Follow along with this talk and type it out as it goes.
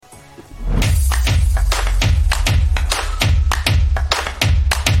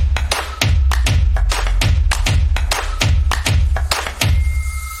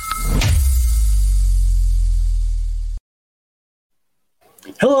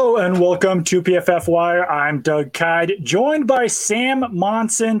Hello and welcome to PFF Wire. I'm Doug Kyed, joined by Sam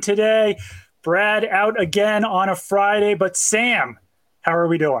Monson today. Brad out again on a Friday, but Sam, how are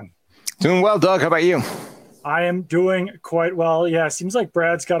we doing? Doing well, Doug. How about you? I am doing quite well. Yeah, seems like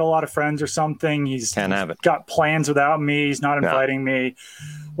Brad's got a lot of friends or something. He's got plans without me. He's not inviting me.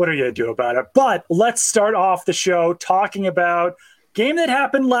 What are you going to do about it? But let's start off the show talking about a game that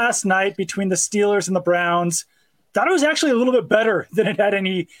happened last night between the Steelers and the Browns. Thought it was actually a little bit better than it had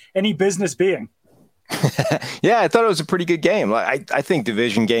any business being. Yeah, I thought it was a pretty good game. I think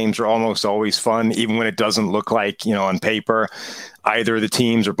division games are almost always fun, even when it doesn't look like, on paper, either the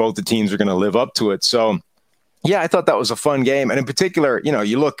teams or both the teams are going to live up to it. So, yeah, I thought that was a fun game. And in particular,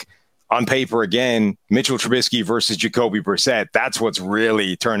 you look on paper again, Mitchell Trubisky versus Jacoby Brissett. That's what's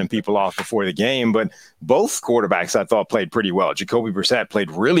really turning people off before the game. But both quarterbacks, I thought, played pretty well. Jacoby Brissett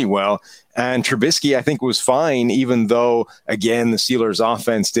played really well. And Trubisky, I think, was fine, even though, again, the Steelers'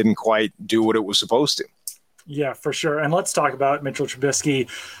 offense didn't quite do what it was supposed to. Yeah, for sure. And let's talk about Mitchell Trubisky.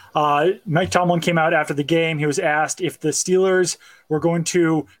 Mike Tomlin came out after the game. He was asked if the Steelers were going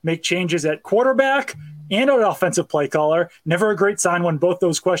to make changes at quarterback and an offensive play caller. Never a great sign when both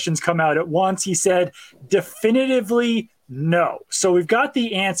those questions come out at once. He said definitively no. So we've got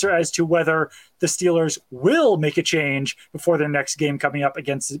the answer as to whether the Steelers will make a change before their next game coming up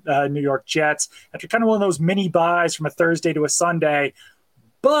against New York Jets after kind of one of those mini buys from a Thursday to a Sunday.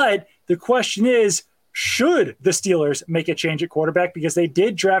 But the question is, should the Steelers make a change at quarterback? Because they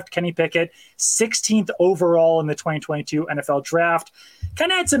did draft Kenny Pickett 16th overall in the 2022 NFL draft.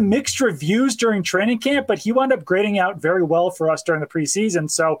 Kind of had some mixed reviews during training camp, but he wound up grading out very well for us during the preseason.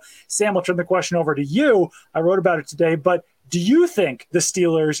 So, Sam, I'll turn the question over to you. I wrote about it today, but do you think the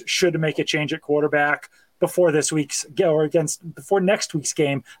Steelers should make a change at quarterback before next week's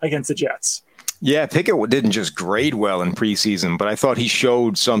game against the Jets? Yeah, Pickett didn't just grade well in preseason, but I thought he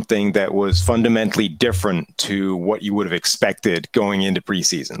showed something that was fundamentally different to what you would have expected going into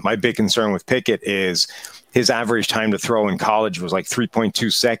preseason. My big concern with Pickett is his average time to throw in college was like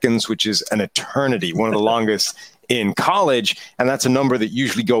 3.2 seconds, which is an eternity, one of the longest in college. And that's a number that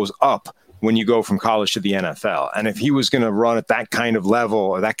usually goes up when you go from college to the NFL. And if he was going to run at that kind of level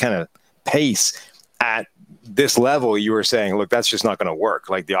or that kind of pace at this level, you were saying, look, that's just not going to work.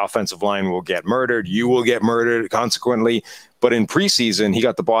 Like, the offensive line will get murdered. You will get murdered consequently. But in preseason, he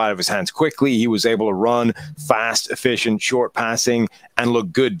got the ball out of his hands quickly. He was able to run fast, efficient, short passing, and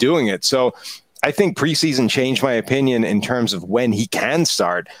look good doing it. So I think preseason changed my opinion in terms of when he can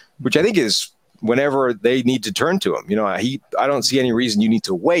start, which I think is whenever they need to turn to him. I don't see any reason you need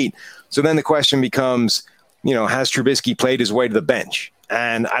to wait. So then the question becomes, has Trubisky played his way to the bench?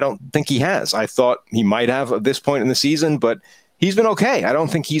 And I don't think he has. I thought he might have at this point in the season, but he's been okay. I don't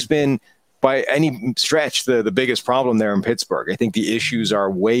think he's been, by any stretch, the biggest problem there in Pittsburgh. I think the issues are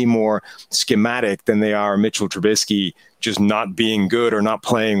way more schematic than they are Mitchell Trubisky just not being good or not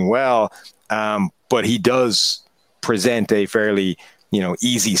playing well. But he does present a fairly,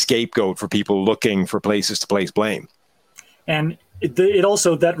 easy scapegoat for people looking for places to place blame. And it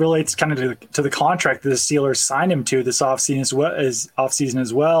also, that relates kind of to the contract that the Steelers signed him to this offseason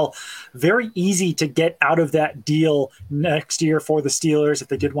as well. Very easy to get out of that deal next year for the Steelers if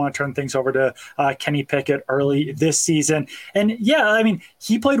they did want to turn things over to Kenny Pickett early this season. And yeah, I mean,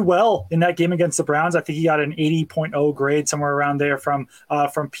 he played well in that game against the Browns. I think he got an 80.0 grade somewhere around there from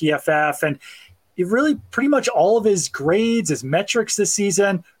PFF. And it really pretty much all of his grades, his metrics this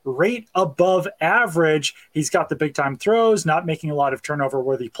season, rate above average. He's got the big time throws, not making a lot of turnover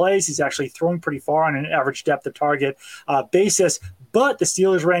worthy plays. He's actually throwing pretty far on an average depth of target basis. But the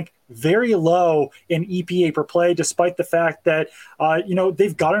Steelers rank very low in EPA per play, despite the fact that,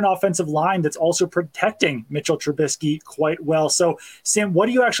 they've got an offensive line that's also protecting Mitchell Trubisky quite well. So, Sam, what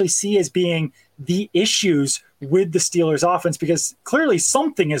do you actually see as being the issues with the Steelers offense? Because clearly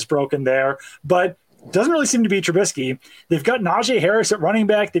something is broken there, but doesn't really seem to be Trubisky. They've got Najee Harris at running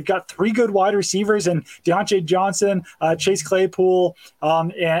back. They've got three good wide receivers and Deontay Johnson, Chase Claypool,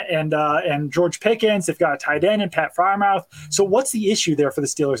 and George Pickens. They've got a tight end and Pat Freiermuth. So what's the issue there for the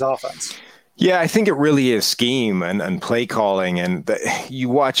Steelers offense? Yeah, I think it really is scheme and play calling, and you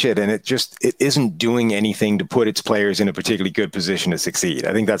watch it and it isn't doing anything to put its players in a particularly good position to succeed.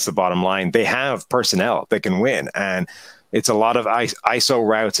 I think that's the bottom line. They have personnel that can win, and it's a lot of ISO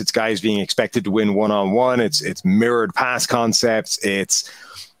routes. It's guys being expected to win one-on-one. It's mirrored pass concepts. It's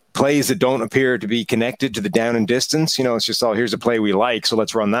plays that don't appear to be connected to the down and distance. It's just, here's a play we like, so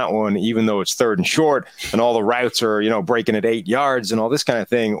let's run that one, even though it's third and short, and all the routes are, breaking at 8 yards and all this kind of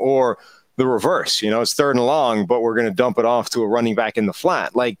thing. Or the reverse, it's third and long, but we're going to dump it off to a running back in the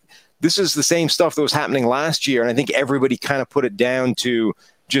flat. Like, this is the same stuff that was happening last year, and I think everybody kind of put it down to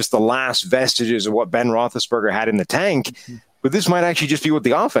just the last vestiges of what Ben Roethlisberger had in the tank. But this might actually just be what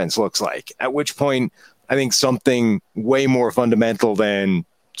the offense looks like, at which point I think something way more fundamental than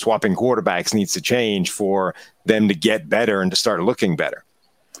swapping quarterbacks needs to change for them to get better and to start looking better.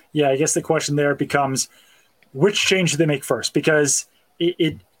 Yeah, I guess the question there becomes, which change do they make first? Because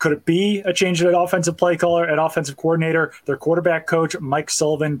it could it be a change at offensive play caller, at offensive coordinator? Their quarterback coach, Mike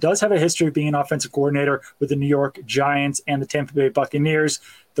Sullivan, does have a history of being an offensive coordinator with the New York Giants and the Tampa Bay Buccaneers.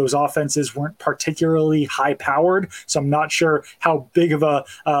 Those offenses weren't particularly high-powered, so I'm not sure how big of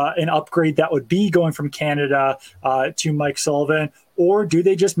an upgrade that would be going from Canada to Mike Sullivan. Or do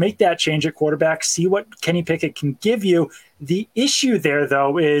they just make that change at quarterback, see what Kenny Pickett can give you? The issue there,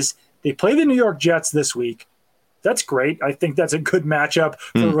 though, is they play the New York Jets this week. That's great. I think that's a good matchup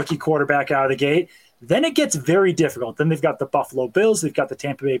for a rookie quarterback out of the gate. Then it gets very difficult. Then they've got the Buffalo Bills, they've got the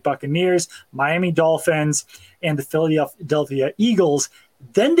Tampa Bay Buccaneers, Miami Dolphins, and the Philadelphia Eagles.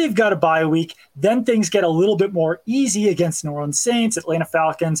 Then they've got a bye week. Then things get a little bit more easy against New Orleans Saints, Atlanta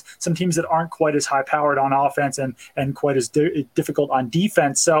Falcons, some teams that aren't quite as high-powered on offense and quite as difficult on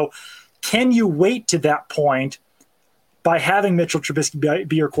defense. So can you wait to that point by having Mitchell Trubisky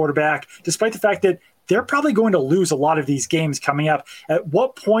be your quarterback, despite the fact that they're probably going to lose a lot of these games coming up? At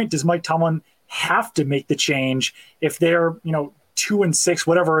what point does Mike Tomlin have to make the change if they're, 2-6,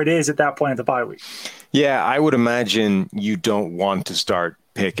 whatever it is at that point of the bye week? Yeah, I would imagine you don't want to start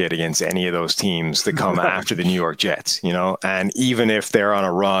Pickett against any of those teams that come after the New York Jets, and even if they're on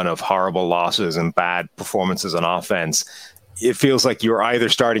a run of horrible losses and bad performances on offense, it feels like you're either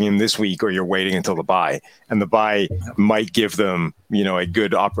starting him this week or you're waiting until the bye, and the bye might give them, a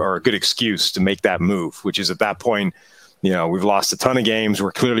good or a good excuse to make that move, which is at that point, we've lost a ton of games.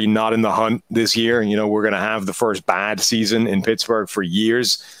 We're clearly not in the hunt this year. We're going to have the first bad season in Pittsburgh for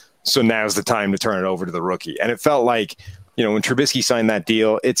years. So now's the time to turn it over to the rookie. And it felt like, when Trubisky signed that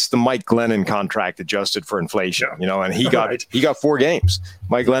deal, it's the Mike Glennon contract adjusted for inflation, and he got 4 games.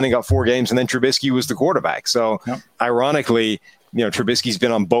 Mike Glennon got 4 games, and then Trubisky was the quarterback. So ironically, Trubisky's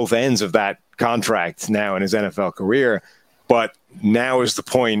been on both ends of that contract now in his NFL career. But now is the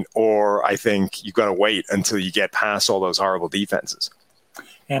point, or I think you've got to wait until you get past all those horrible defenses.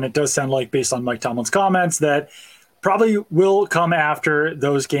 And it does sound like, based on Mike Tomlin's comments, that probably will come after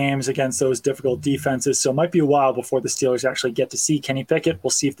those games against those difficult defenses. So it might be a while before the Steelers actually get to see Kenny Pickett. We'll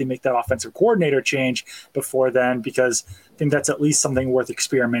see if they make that offensive coordinator change before then, because I think that's at least something worth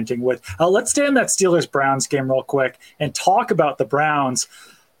experimenting with. Let's stay on that Steelers-Browns game real quick and talk about the Browns.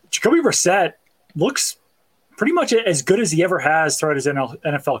 Jacoby Brissett looks pretty much as good as he ever has throughout his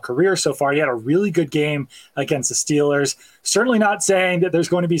NFL career so far. He had a really good game against the Steelers. Certainly not saying that there's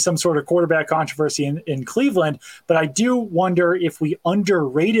going to be some sort of quarterback controversy in Cleveland, but I do wonder if we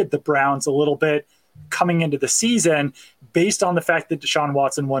underrated the Browns a little bit coming into the season based on the fact that Deshaun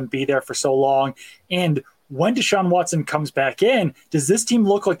Watson wouldn't be there for so long. And when Deshaun Watson comes back in, does this team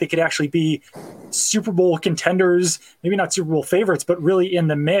look like they could actually be Super Bowl contenders, maybe not Super Bowl favorites, but really in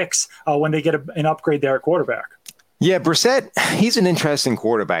the mix when they get an upgrade there at quarterback? Yeah, Brissett, he's an interesting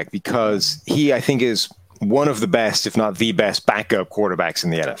quarterback because he, I think, is one of the best, if not the best, backup quarterbacks in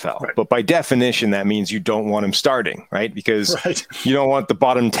the NFL. Right. But by definition, that means you don't want him starting, right? Because you don't want the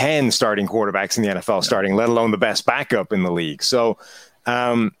bottom 10 starting quarterbacks in the NFL starting, let alone the best backup in the league. So,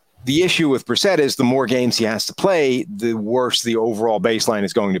 the issue with Brissett is the more games he has to play, the worse the overall baseline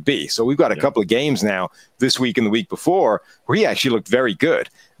is going to be. So we've got a couple of games now this week and the week before where he actually looked very good.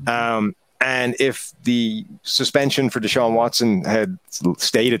 And if the suspension for Deshaun Watson had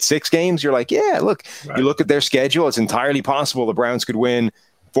stayed at 6 games, you're like, yeah, look, you look at their schedule, it's entirely possible the Browns could win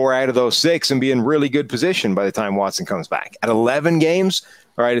 4 out of those 6 and be in really good position by the time Watson comes back. At 11 games,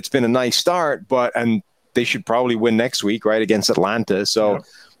 all right, it's been a nice start, and they should probably win next week, right, against Atlanta. So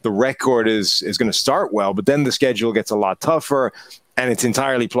the record is going to start well, but then the schedule gets a lot tougher, and it's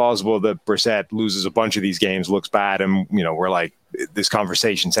entirely plausible that Brissett loses a bunch of these games, looks bad, and we're like, this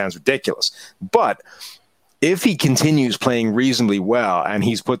conversation sounds ridiculous. But if he continues playing reasonably well, and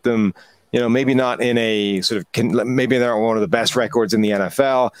he's put them, maybe not in a sort of, maybe they're one of the best records in the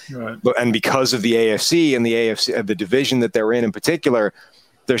NFL, but and because of the AFC and the AFC, the division that they're in particular,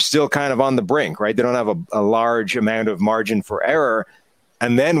 they're still kind of on the brink, right? They don't have a large amount of margin for error.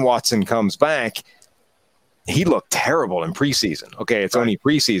 And then Watson comes back. He looked terrible in preseason. Okay, it's only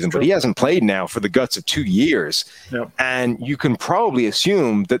preseason, but he hasn't played now for the guts of 2 years. And you can probably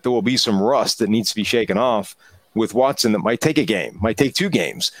assume that there will be some rust that needs to be shaken off with Watson that might take a game, might take 2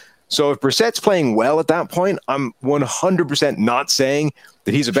 games. So if Brissett's playing well at that point, I'm 100% not saying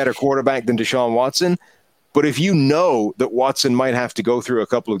that he's a better quarterback than Deshaun Watson, But if you know that Watson might have to go through a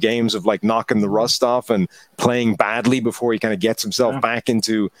couple of games of like knocking the rust off and playing badly before he kind of gets himself back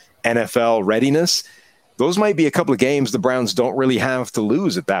into NFL readiness, those might be a couple of games the Browns don't really have to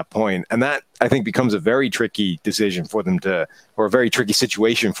lose at that point. And that, I think, becomes a very tricky decision for them to, or a very tricky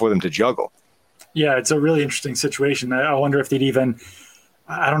situation for them to juggle. Yeah, it's a really interesting situation. I wonder if they'd even,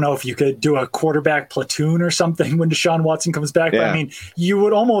 I don't know if you could do a quarterback platoon or something when Deshaun Watson comes back. Yeah. But I mean, you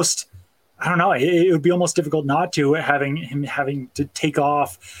would almost, I don't know, it would be almost difficult not to, having to take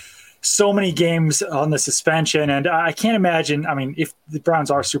off so many games on the suspension. And I can't imagine, I mean, if the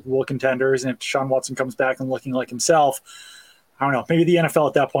Browns are Super Bowl contenders and if Deshaun Watson comes back and looking like himself, I don't know, maybe the NFL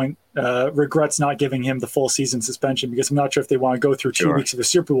at that point regrets not giving him the full season suspension, because I'm not sure if they want to go through 2 weeks of a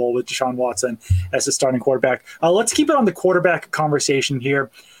Super Bowl with Deshaun Watson as the starting quarterback. Let's keep it on the quarterback conversation here.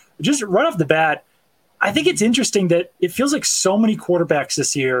 Just right off the bat, I think it's interesting that it feels like so many quarterbacks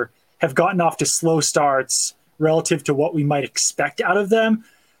this year have gotten off to slow starts relative to what we might expect out of them.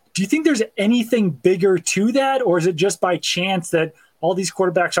 Do you think there's anything bigger to that, or is it just by chance that all these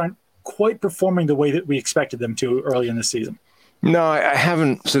quarterbacks aren't quite performing the way that we expected them to early in the season? No, I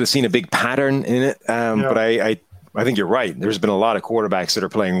haven't sort of seen a big pattern in it, but I think you're right. There's been a lot of quarterbacks that are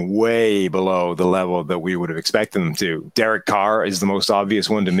playing way below the level that we would have expected them to. Derek Carr is the most obvious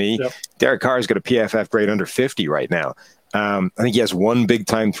one to me. Yep. Derek Carr's got a PFF grade under 50 right now. I think he has one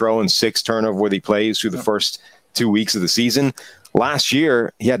big-time throw and 6 turnover-worthy plays through the first 2 weeks of the season. Last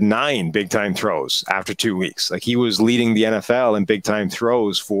year, he had 9 big-time throws after 2 weeks. Like, he was leading the NFL in big-time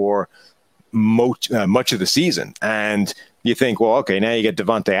throws for much of the season. And you think, well, okay, now you get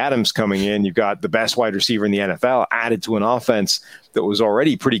Devontae Adams coming in. You've got the best wide receiver in the NFL added to an offense that was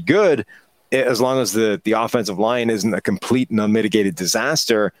already pretty good. As long as the offensive line isn't a complete and unmitigated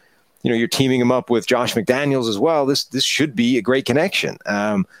disaster, you're teaming him up with Josh McDaniels as well. This should be a great connection.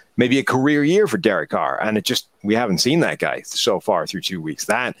 Maybe a career year for Derek Carr. And we haven't seen that guy so far through 2 weeks.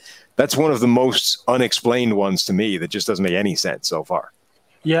 That's one of the most unexplained ones to me that just doesn't make any sense so far.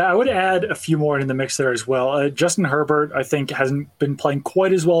 Yeah, I would add a few more in the mix there as well. Justin Herbert, I think, hasn't been playing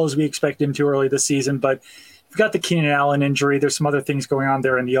quite as well as we expected him to early this season, but you've got the Keenan Allen injury. There's some other things going on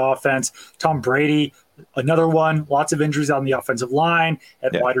there in the offense. Tom Brady, another one. Lots of injuries on the offensive line.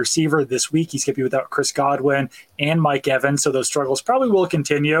 At wide receiver this week, he's going to be without Chris Godwin and Mike Evans, so those struggles probably will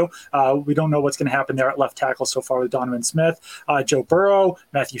continue. We don't know what's going to happen there at left tackle so far with Donovan Smith. Joe Burrow,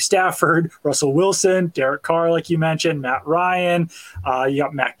 Matthew Stafford, Russell Wilson, Derek Carr, like you mentioned, Matt Ryan. You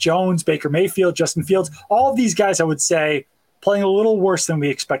got Mac Jones, Baker Mayfield, Justin Fields. All of these guys, I would say, playing a little worse than we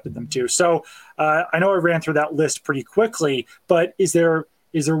expected them to. So I know I ran through that list pretty quickly, but is there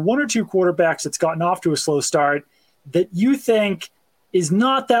one or two quarterbacks that's gotten off to a slow start that you think is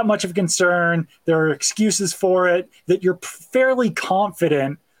not that much of a concern? There are excuses for it that you're fairly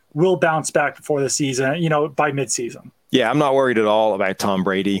confident will bounce back before the season, by midseason. Yeah, I'm not worried at all about Tom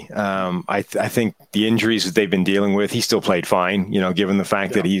Brady. I think the injuries that they've been dealing with, he still played fine, given the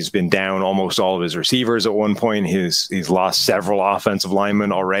fact that he's been down almost all of his receivers at one point. He's lost several offensive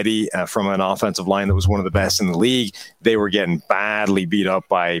linemen already from an offensive line that was one of the best in the league. They were getting badly beat up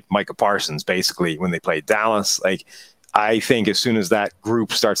by Micah Parsons, basically, when they played Dallas. I think as soon as that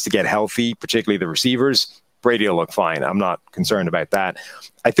group starts to get healthy, particularly the receivers, Brady will look fine. I'm not concerned about that.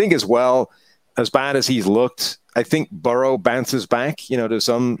 I think as well, as bad as he's looked, I think Burrow bounces back, to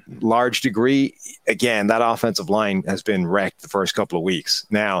some large degree. Again, that offensive line has been wrecked the first couple of weeks.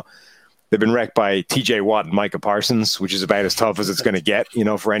 Now, they've been wrecked by TJ Watt and Micah Parsons, which is about as tough as it's going to get,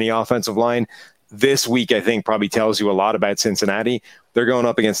 for any offensive line. This week, I think, probably tells you a lot about Cincinnati. They're going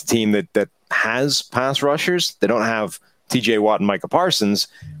up against a team that has pass rushers. They don't have TJ Watt and Micah Parsons,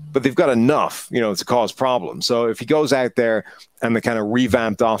 but they've got enough, to cause problems. So if he goes out there and the kind of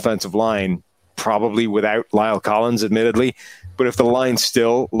revamped offensive line, probably without Lyle Collins, admittedly. But if the line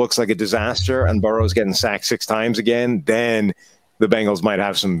still looks like a disaster and Burrow's getting sacked 6 times again, then the Bengals might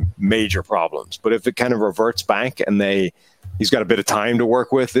have some major problems. But if it kind of reverts back and he's got a bit of time to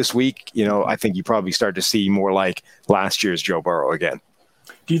work with this week, I think you probably start to see more like last year's Joe Burrow again.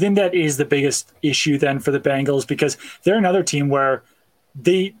 Do you think that is the biggest issue then for the Bengals? Because they're another team where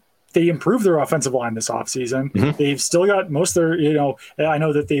they improved their offensive line this offseason. Mm-hmm. They've still got most of their, I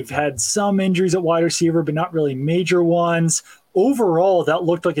know that they've had some injuries at wide receiver, but not really major ones. Overall, that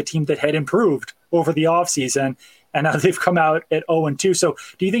looked like a team that had improved over the offseason, and now they've come out at 0-2. So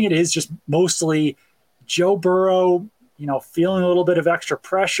do you think it is just mostly Joe Burrow, feeling a little bit of extra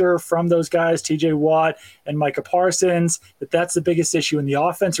pressure from those guys, TJ Watt and Micah Parsons, that's the biggest issue in the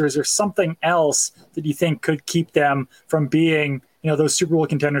offense? Or is there something else that you think could keep them from being those Super Bowl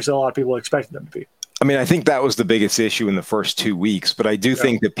contenders that a lot of people expected them to be? I mean, I think that was the biggest issue in the first 2 weeks, but I do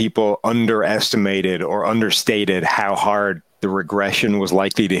think that people underestimated or understated how hard the regression was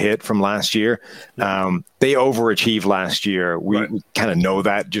likely to hit from last year. They overachieved last year. We kind of know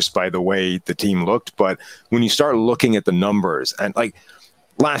that just by the way the team looked. But when you start looking at the numbers, and like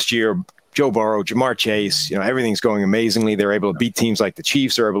last year, Joe Burrow, Jamar Chase, everything's going amazingly. They're able to beat teams like the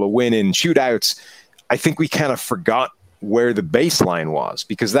Chiefs. They're able to win in shootouts. I think we kind of forgot where the baseline was,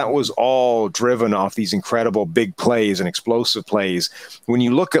 because that was all driven off these incredible big plays and explosive plays. When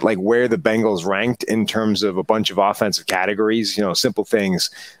you look at like where the Bengals ranked in terms of a bunch of offensive categories, simple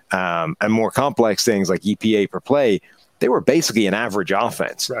things and more complex things like EPA per play, they were basically an average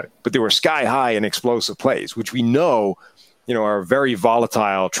offense, but they were sky high in explosive plays, which we know, are a very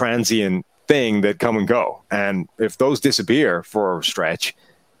volatile, transient thing that come and go. And if those disappear for a stretch,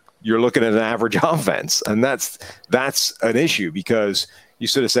 you're looking at an average offense. And that's an issue, because you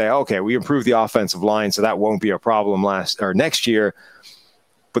sort of say, okay, we improved the offensive line, so that won't be a problem next year.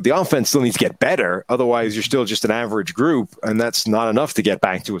 But the offense still needs to get better. Otherwise, you're still just an average group. And that's not enough to get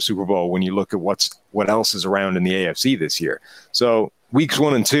back to a Super Bowl when you look at what else is around in the AFC this year. So weeks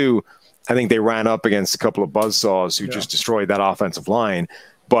 1 and 2, I think they ran up against a couple of buzzsaws who just destroyed that offensive line.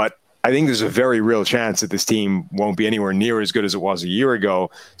 But I think there's a very real chance that this team won't be anywhere near as good as it was a year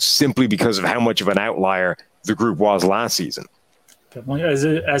ago, simply because of how much of an outlier the group was last season. Definitely.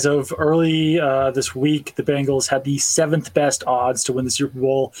 As of early this week, the Bengals had the 7th best odds to win the Super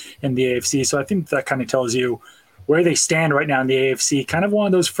Bowl in the AFC. So I think that kind of tells you where they stand right now in the AFC. Kind of one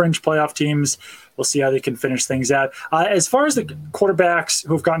of those fringe playoff teams. We'll see how they can finish things out. As far as the quarterbacks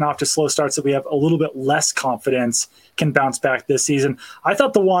who have gotten off to slow starts that we have a little bit less confidence can bounce back this season, I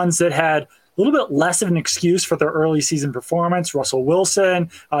thought the ones that had a little bit less of an excuse for their early season performance, Russell Wilson,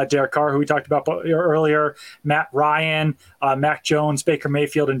 Derek Carr, who we talked about earlier, Matt Ryan, Mac Jones, Baker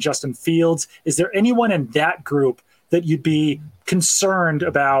Mayfield, and Justin Fields. Is there anyone in that group that you'd be concerned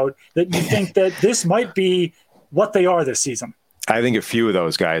about, that you think that this might be what they are this season? I think a few of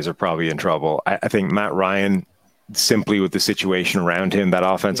those guys are probably in trouble. I think Matt Ryan, simply with the situation around him, that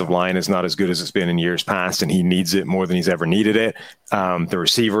offensive line is not as good as it's been in years past, and he needs it more than he's ever needed it. The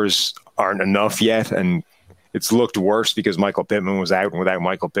receivers aren't enough yet, and it's looked worse because Michael Pittman was out, and without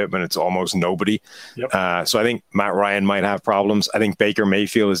Michael Pittman, it's almost nobody. So I think Matt Ryan might have problems. I think Baker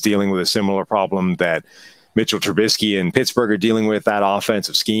Mayfield is dealing with a similar problem that Mitchell Trubisky and Pittsburgh are dealing with. That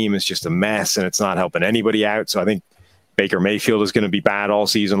offensive scheme is just a mess, and it's not helping anybody out. So I think Baker Mayfield is going to be bad all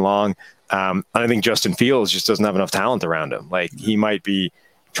season long. And I think Justin Fields just doesn't have enough talent around him. Like, he might be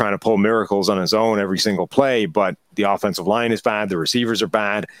trying to pull miracles on his own every single play, but the offensive line is bad. The receivers are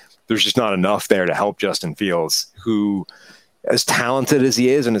bad. There's just not enough there to help Justin Fields, who, as talented as he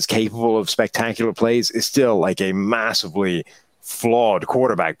is and as capable of spectacular plays, is still like a massively flawed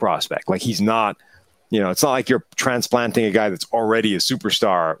quarterback prospect. Like, he's not, it's not like you're transplanting a guy that's already a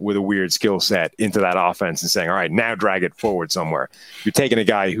superstar with a weird skill set into that offense and saying, all right, now drag it forward somewhere. You're taking a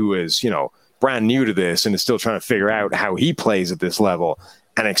guy who is, brand new to this and is still trying to figure out how he plays at this level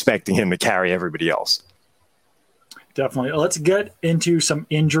and expecting him to carry everybody else. Definitely. Let's get into some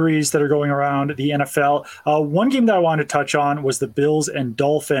injuries that are going around the NFL. One game that I wanted to touch on was the Bills and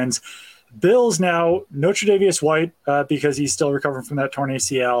Dolphins. Bills now, no Tre'Davious White because he's still recovering from that torn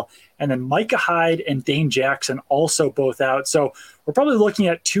ACL. And then Micah Hyde and Dane Jackson also both out. So we're probably looking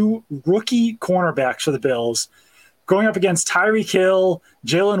at 2 rookie cornerbacks for the Bills going up against Tyreek Hill,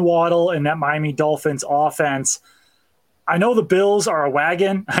 Jalen Waddle, and that Miami Dolphins offense. I know the Bills are a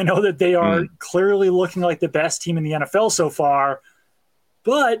wagon. I know that they are clearly looking like the best team in the NFL so far.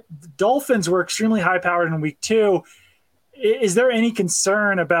 But the Dolphins were extremely high-powered in week 2. Is there any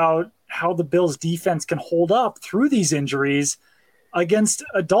concern about how the Bills defense can hold up through these injuries against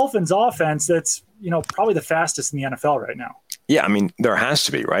a Dolphins offense that's, probably the fastest in the NFL right now? Yeah, I mean, there has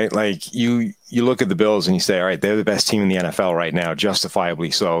to be, right? Like, you look at the Bills and you say, all right, they're the best team in the NFL right now,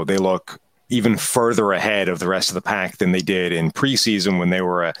 justifiably so. They look even further ahead of the rest of the pack than they did in preseason when they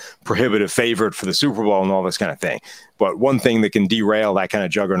were a prohibitive favorite for the Super Bowl and all this kind of thing. But one thing that can derail that kind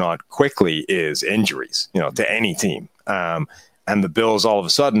of juggernaut quickly is injuries, to any team. And the Bills all of a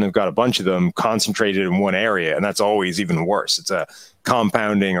sudden have got a bunch of them concentrated in one area, and that's always even worse. It's a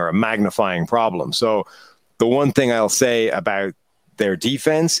compounding or a magnifying problem. So the one thing I'll say about their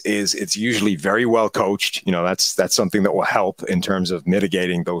defense is it's usually very well coached. That's something that will help in terms of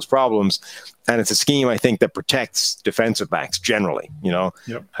mitigating those problems. And it's a scheme, I think, that protects defensive backs generally,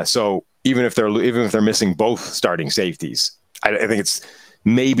 So even if they're missing both starting safeties, I think it's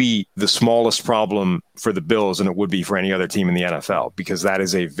maybe the smallest problem for the Bills than it would be for any other team in the NFL, because that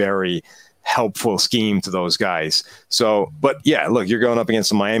is a very helpful scheme to those guys. So, but yeah, look, you're going up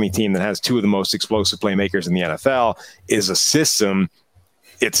against a Miami team that has two of the most explosive playmakers in the NFL, is a system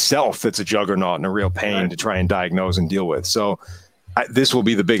itself that's a juggernaut and a real pain to try and diagnose and deal with. So this will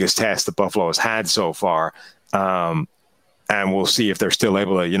be the biggest test that Buffalo has had so far. And we'll see if they're still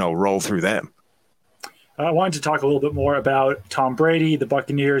able to, roll through them. I wanted to talk a little bit more about Tom Brady, the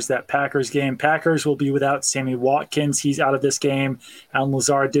Buccaneers, that Packers game. Packers will be without Sammy Watkins. He's out of this game. Allen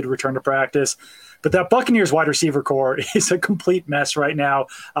Lazard did return to practice. But that Buccaneers wide receiver core is a complete mess right now.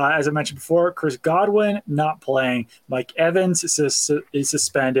 As I mentioned before, Chris Godwin not playing. Mike Evans is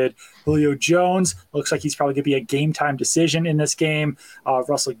suspended. Julio Jones looks like he's probably going to be a game-time decision in this game.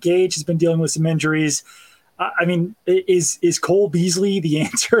 Russell Gage has been dealing with some injuries. I mean, is Cole Beasley the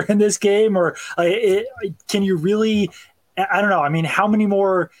answer in this game? Or can you really – I don't know. I mean, how many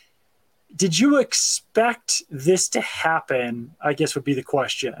more – did you expect this to happen, I guess would be the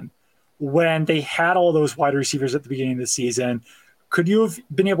question, when they had all those wide receivers at the beginning of the season? Could you have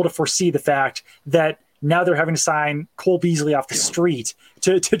been able to foresee the fact that now they're having to sign Cole Beasley off the street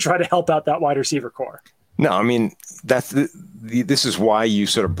to try to help out that wide receiver core? No, I mean, this is why you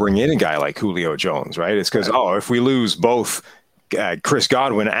sort of bring in a guy like Julio Jones, right? It's because, if we lose both Chris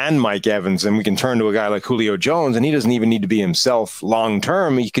Godwin and Mike Evans, then we can turn to a guy like Julio Jones, and he doesn't even need to be himself long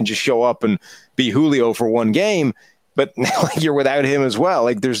term. He can just show up and be Julio for one game, but now you're without him as well.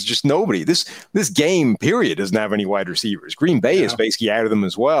 Like, there's just nobody. This game, period, doesn't have any wide receivers. Green Bay is basically out of them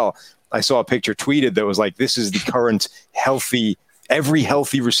as well. I saw a picture tweeted that was like, this is the current every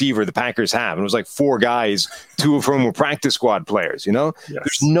healthy receiver the Packers have. And it was like 4 guys, 2 of whom were practice squad players, Yes.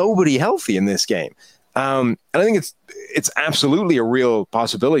 There's nobody healthy in this game. And I think it's absolutely a real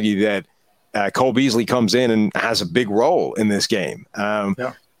possibility that Cole Beasley comes in and has a big role in this game.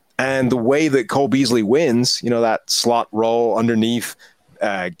 And the way that Cole Beasley wins, that slot role underneath,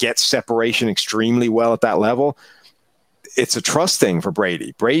 gets separation extremely well at that level. It's a trust thing for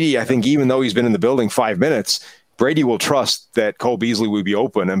Brady. Brady, I think, even though he's been in the building 5 minutes, Brady will trust that Cole Beasley will be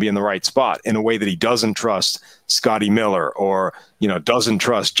open and be in the right spot in a way that he doesn't trust Scotty Miller or, doesn't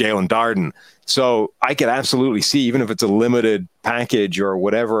trust Jalen Darden. So I could absolutely see, even if it's a limited package or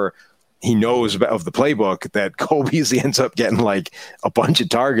whatever he knows of the playbook, that Cole Beasley ends up getting like a bunch of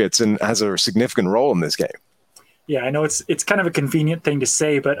targets and has a significant role in this game. Yeah, I know it's kind of a convenient thing to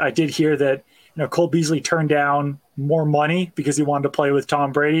say, but I did hear that Cole Beasley turned down more money because he wanted to play with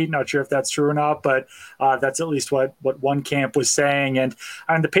Tom Brady. Not sure if that's true or not, but that's at least what one camp was saying. And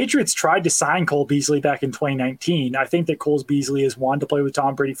the Patriots tried to sign Cole Beasley back in 2019. I think that Cole Beasley has wanted to play with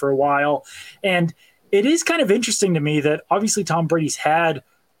Tom Brady for a while. And it is kind of interesting to me that obviously Tom Brady's had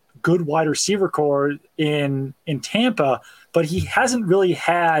good wide receiver core in Tampa, but he hasn't really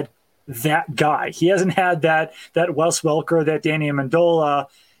had that guy. He hasn't had that Wes Welker, that Danny Amendola.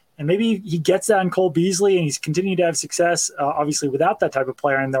 And maybe he gets that in Cole Beasley, and he's continued to have success, obviously, without that type of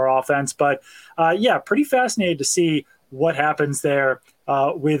player in their offense. But, pretty fascinated to see what happens there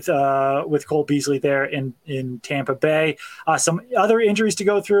with Cole Beasley there in Tampa Bay. Some other injuries to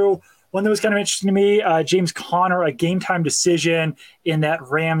go through. One that was kind of interesting to me, James Conner, a game-time decision in that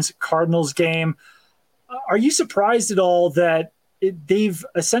Rams-Cardinals game. Are you surprised at all that they've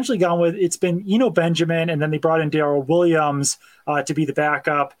essentially gone with, it's been Eno Benjamin, and then they brought in Darrell Williams to be the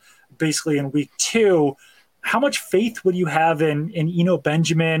backup basically in week 2. How much faith would you have in Eno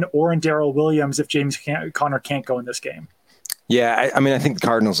Benjamin or in Darrell Williams if James Conner can't go in this game? Yeah, I think the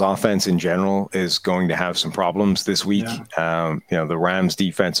Cardinals offense in general is going to have some problems this week. Yeah. The Rams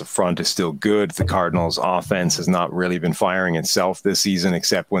defensive front is still good. The Cardinals offense has not really been firing itself this season,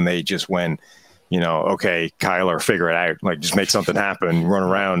 except when they just went, okay, Kyler, figure it out. Like, just make something happen, run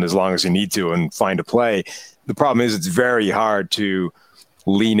around as long as you need to and find a play. The problem is it's very hard to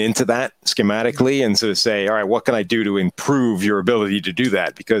lean into that schematically and sort of say, all right, what can I do to improve your ability to do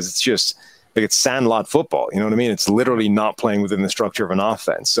that? Because it's just like, it's sandlot football. You know what I mean? It's literally not playing within the structure of an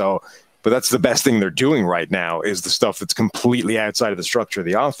offense. So, but that's the best thing they're doing right now, is the stuff that's completely outside of the structure of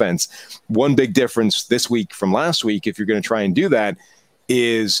the offense. One big difference this week from last week, if you're going to try and do that,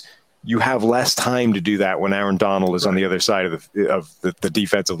 is you have less time to do that when Aaron Donald is on the other side of the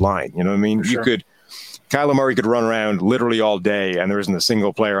defensive line. You know what I mean? Sure. Kyler Murray could run around literally all day, and there isn't a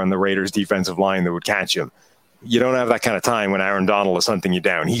single player on the Raiders defensive line that would catch him. You don't have that kind of time when Aaron Donald is hunting you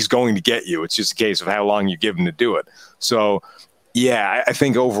down. He's going to get you. It's just a case of how long you give him to do it. So, yeah, I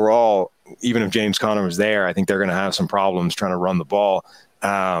think overall, even if James Conner was there, I think they're going to have some problems trying to run the ball.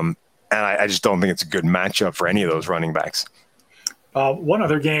 And I just don't think it's a good matchup for any of those running backs. One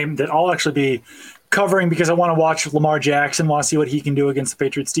other game that I'll actually be covering because I want to watch Lamar Jackson, want to see what he can do against the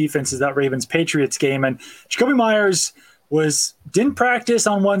Patriots defense, is that Ravens-Patriots game. And Jacoby Myers didn't practice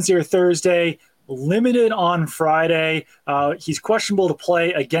on Wednesday or Thursday, limited on Friday. He's questionable to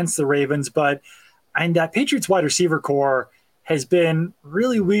play against the Ravens, and that Patriots wide receiver core has been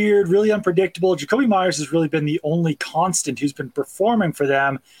really weird, really unpredictable. Jacoby Myers has really been the only constant who's been performing for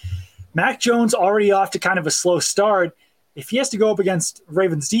them. Mac Jones already off to kind of a slow start. If he has to go up against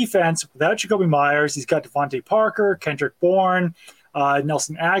Ravens defense without Jacoby Myers, he's got Devontae Parker, Kendrick Bourne,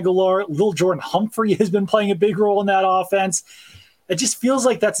 Nelson Aguilar, Lil Jordan Humphrey has been playing a big role in that offense. It just feels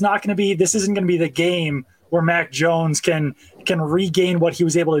like this isn't going to be the game where Mac Jones can regain what he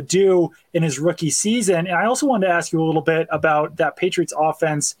was able to do in his rookie season. And I also wanted to ask you a little bit about that Patriots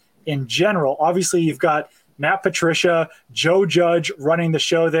offense in general. Obviously, you've got Matt Patricia, Joe Judge running the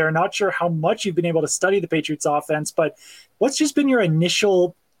show there. Not sure how much you've been able to study the Patriots offense, but what's just been your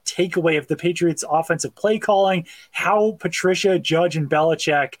initial takeaway of the Patriots offensive play calling, how Patricia, Judge, and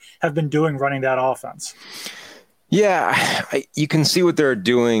Belichick have been doing running that offense? Yeah, you can see what they're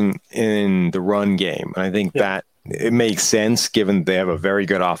doing in the run game. And I think that it makes sense given they have a very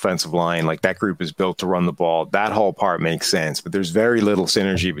good offensive line. Like that group is built to run the ball. That whole part makes sense. But there's very little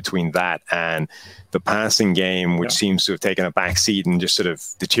synergy between that and the passing game, which seems to have taken a back seat and just sort of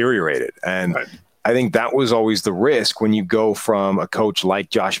deteriorated. And I think that was always the risk when you go from a coach like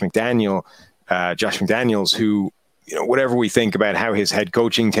Josh McDaniels, who, you know, whatever we think about how his head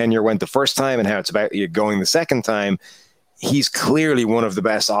coaching tenure went the first time and how it's about going the second time, he's clearly one of the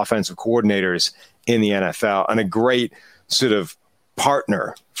best offensive coordinators in the NFL and a great sort of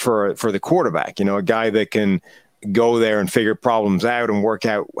partner for the quarterback, you know, a guy that can go there and figure problems out and work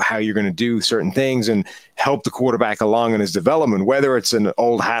out how you're going to do certain things and help the quarterback along in his development, whether it's an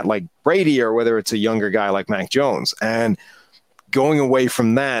old hat like Brady or whether it's a younger guy like Mac Jones. And going away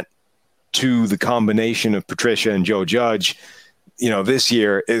from that to the combination of Patricia and Joe Judge, you know, this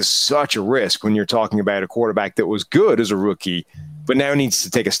year is such a risk when you're talking about a quarterback that was good as a rookie, but now needs to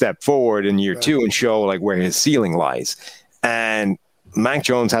take a step forward in year two and show like where his ceiling lies. And Mac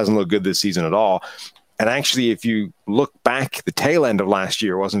Jones hasn't looked good this season at all. And actually, if you look back, the tail end of last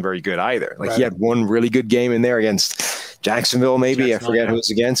year wasn't very good either. Like he had one really good game in there against Jacksonville, maybe. I forget who it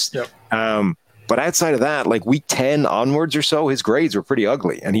was against. But outside of that, like week 10 onwards or so, his grades were pretty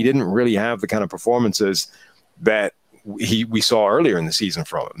ugly. And he didn't really have the kind of performances that we saw earlier in the season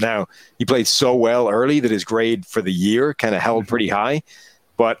from him. Now, he played so well early that his grade for the year kind of held pretty high.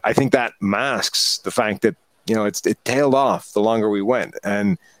 But I think that masks the fact that, you know, it tailed off the longer we went.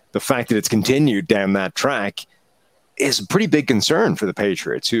 And the fact that it's continued down that track is a pretty big concern for the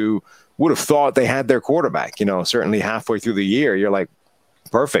Patriots, who would have thought they had their quarterback, you know, certainly halfway through the year. You're like,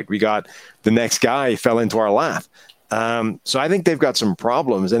 perfect. We got the next guy fell into our lap. So I think they've got some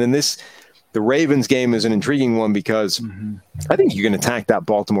problems. And in the Ravens game is an intriguing one because I think you can attack that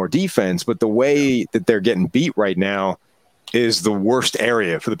Baltimore defense, but the way that they're getting beat right now is the worst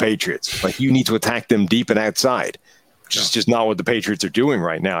area for the Patriots. Like you need to attack them deep and outside. It's just not what the Patriots are doing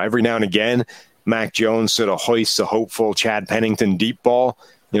right now. Every now and again, Mac Jones sort of hoists a hopeful Chad Pennington deep ball,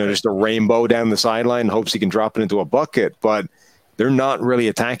 you know, just a rainbow down the sideline, hopes he can drop it into a bucket. But they're not really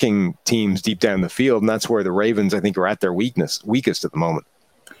attacking teams deep down the field, and that's where the Ravens, I think, are at their weakest at the moment.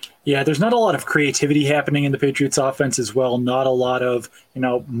 Yeah, there's not a lot of creativity happening in the Patriots offense as well. Not a lot of, you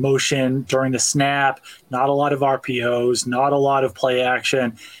know, motion during the snap, not a lot of RPOs, not a lot of play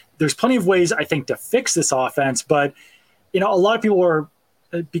action. There's plenty of ways, I think, to fix this offense, but you know, a lot of people are,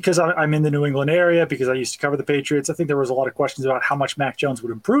 because I'm in the New England area, because I used to cover the Patriots, I think there was a lot of questions about how much Mac Jones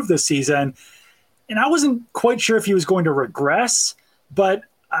would improve this season. And I wasn't quite sure if he was going to regress, but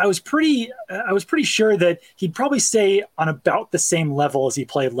I was pretty sure that he'd probably stay on about the same level as he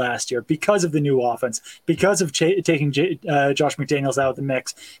played last year because of the new offense, because of taking Josh McDaniels out of the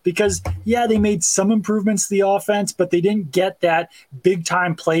mix, because, yeah, they made some improvements to the offense, but they didn't get that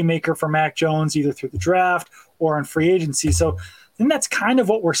big-time playmaker for Mac Jones either through the draft or in free agency. So I think that's kind of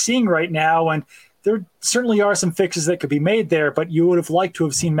what we're seeing right now. And there certainly are some fixes that could be made there, but you would have liked to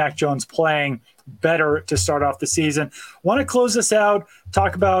have seen Mac Jones playing better to start off the season. Want to close this out,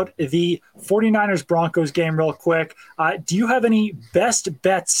 talk about the 49ers-Broncos game real quick. Do you have any best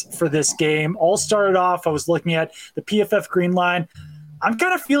bets for this game? All started off, I was looking at the PFF green line. I'm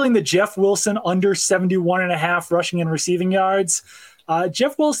kind of feeling the Jeff Wilson under 71.5 rushing and receiving yards.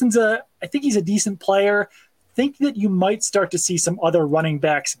 Jeff Wilson's I think he's a decent player. Think that you might start to see some other running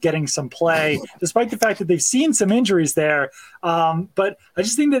backs getting some play, despite the fact that they've seen some injuries there. But I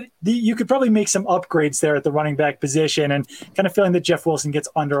just think that you could probably make some upgrades there at the running back position, and kind of feeling that Jeff Wilson gets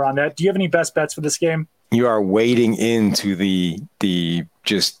under on that. Do you have any best bets for this game? You are wading into the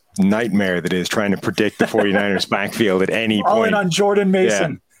just nightmare that is trying to predict the 49ers backfield at any point. All in on Jordan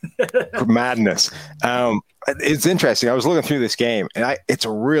Mason. Madness. It's interesting. I was looking through this game, and it's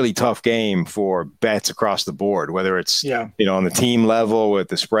a really tough game for bets across the board, whether it's on the team level with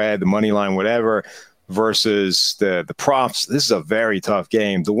the spread, the money line, whatever, versus the props. This is a very tough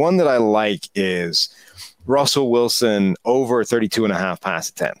game. The one that I like is Russell Wilson over 32.5 pass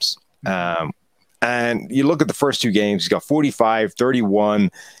attempts. And you look at the first two games, he's got 45, 31,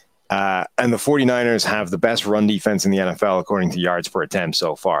 and the 49ers have the best run defense in the NFL according to yards per attempt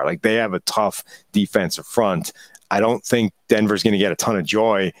so far. Like, they have a tough defensive front. I don't think Denver's going to get a ton of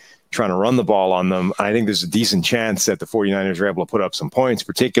joy trying to run the ball on them. I think there's a decent chance that the 49ers are able to put up some points,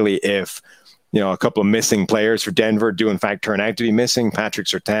 particularly if a couple of missing players for Denver do in fact turn out to be missing. Patrick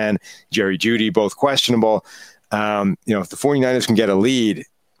Surtain, Jerry Jeudy, both questionable. If the 49ers can get a lead,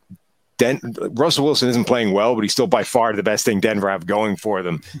 Russell Wilson isn't playing well, but he's still by far the best thing Denver have going for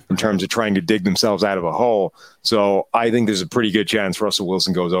them in terms of trying to dig themselves out of a hole. So I think there's a pretty good chance Russell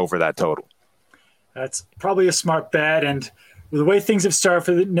Wilson goes over that total. That's probably a smart bet. And with the way things have started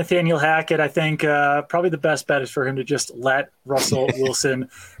for Nathaniel Hackett, I think probably the best bet is for him to just let Russell Wilson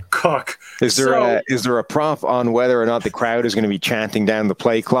cook. Is there a prop on whether or not the crowd is going to be chanting down the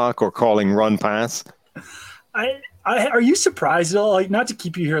play clock or calling run pass? Are you surprised at all? Like, not to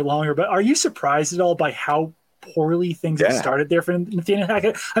keep you here longer, but are you surprised at all by how poorly things have started there for Nathaniel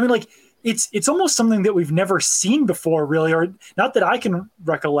Hackett? I mean, like, it's almost something that we've never seen before, really, or not that I can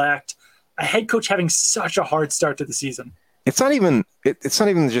recollect. A head coach having such a hard start to the season. It's not even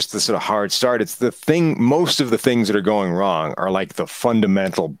just the sort of hard start. It's the thing. Most of the things that are going wrong are like the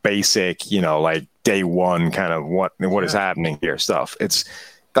fundamental, basic, like day one kind of what is happening here stuff.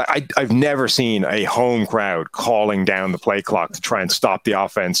 I've never seen a home crowd calling down the play clock to try and stop the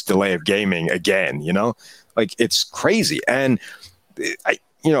offense delay of gaming again, like it's crazy. And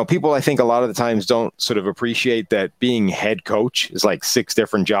people, I think a lot of the times don't sort of appreciate that being head coach is like 6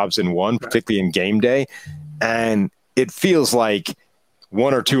 different jobs in one, particularly in game day. And it feels like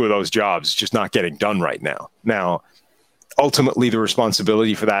 1 or 2 of those jobs is just not getting done right now. Now, ultimately the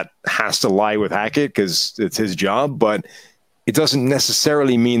responsibility for that has to lie with Hackett because it's his job, but it doesn't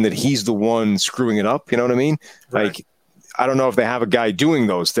necessarily mean that he's the one screwing it up. You know what I mean? Right. Like, I don't know if they have a guy doing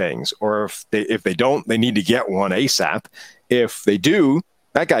those things, or if they don't, they need to get one ASAP. If they do,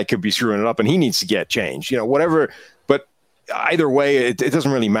 that guy could be screwing it up and he needs to get changed, whatever. But either way, it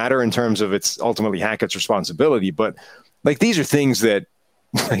doesn't really matter in terms of it's ultimately Hackett's responsibility. But like, these are things that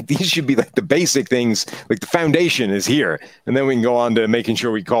like, these should be like the basic things, like the foundation is here. And then we can go on to making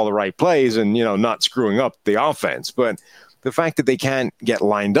sure we call the right plays and, not screwing up the offense. But the fact that they can't get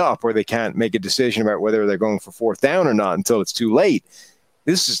lined up or they can't make a decision about whether they're going for 4th down or not until it's too late,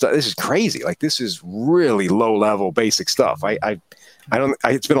 this is crazy. Like, this is really low level basic stuff.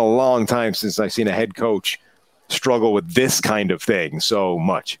 It's been a long time since I've seen a head coach struggle with this kind of thing so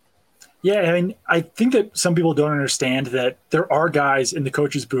much. Yeah, I mean, I think that some people don't understand that there are guys in the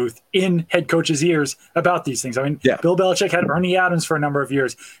coach's booth, in head coach's ears about these things. I mean, Bill Belichick had Ernie Adams for a number of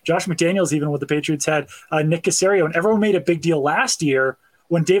years. Josh McDaniels, even with the Patriots, had Nick Caserio. And everyone made a big deal last year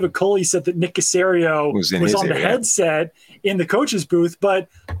when David Culley said that Nick Caserio was on the headset in the coach's booth. But,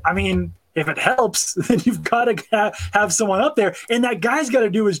 I mean, if it helps, then you've got to have someone up there. And that guy's got to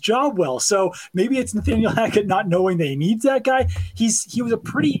do his job well. So maybe it's Nathaniel Hackett not knowing that he needs that guy. He was a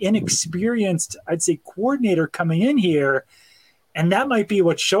pretty inexperienced, I'd say, coordinator coming in here. And that might be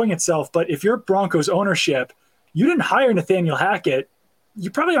what's showing itself. But if you're Broncos ownership, you didn't hire Nathaniel Hackett,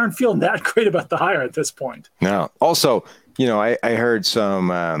 you probably aren't feeling that great about the hire at this point. No. Also, I heard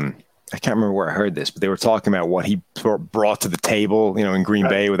some I can't remember where I heard this, but they were talking about what he brought to the table, in Green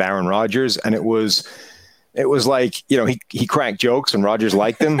Bay with Aaron Rodgers. And it was like, he cracked jokes and Rodgers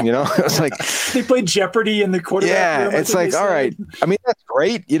liked him, It was like they played Jeopardy in the quarterback room. It's like, all right. I mean, that's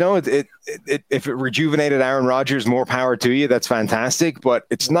great. If it rejuvenated Aaron Rodgers, more power to you. That's fantastic. But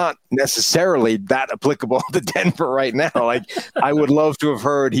it's not necessarily that applicable to Denver right now. Like, I would love to have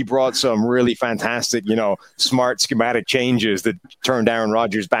heard he brought some really fantastic, smart schematic changes that turned Aaron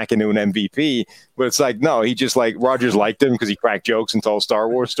Rodgers back into an MVP. But it's like, no, he just Rodgers liked him because he cracked jokes and told Star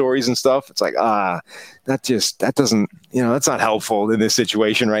Wars stories and stuff. It's like, that doesn't, that's not helpful in this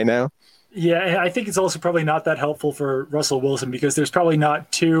situation right now. Yeah, I think it's also probably not that helpful for Russell Wilson because there's probably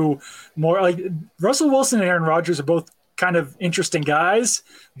not two more like Russell Wilson and Aaron Rodgers are both kind of interesting guys,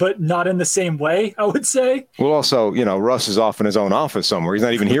 but not in the same way, I would say. Well, also, Russ is off in his own office somewhere. He's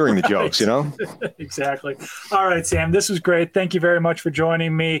not even hearing the jokes, Exactly. All right, Sam, this was great. Thank you very much for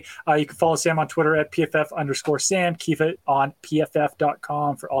joining me. You can follow Sam on Twitter at PFF_Sam. Keep it on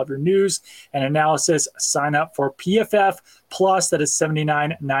PFF.com for all of your news and analysis. Sign up for PFF Plus. That is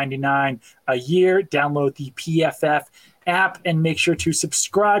 $79.99 a year. Download the PFF app, and make sure to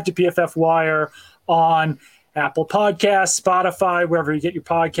subscribe to PFF Wire on Apple Podcasts, Spotify, wherever you get your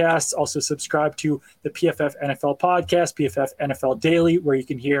podcasts. Also subscribe to the PFF NFL podcast, PFF NFL Daily, where you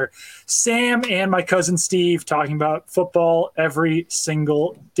can hear Sam and my cousin Steve talking about football every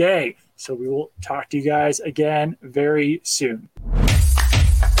single day. So we will talk to you guys again very soon.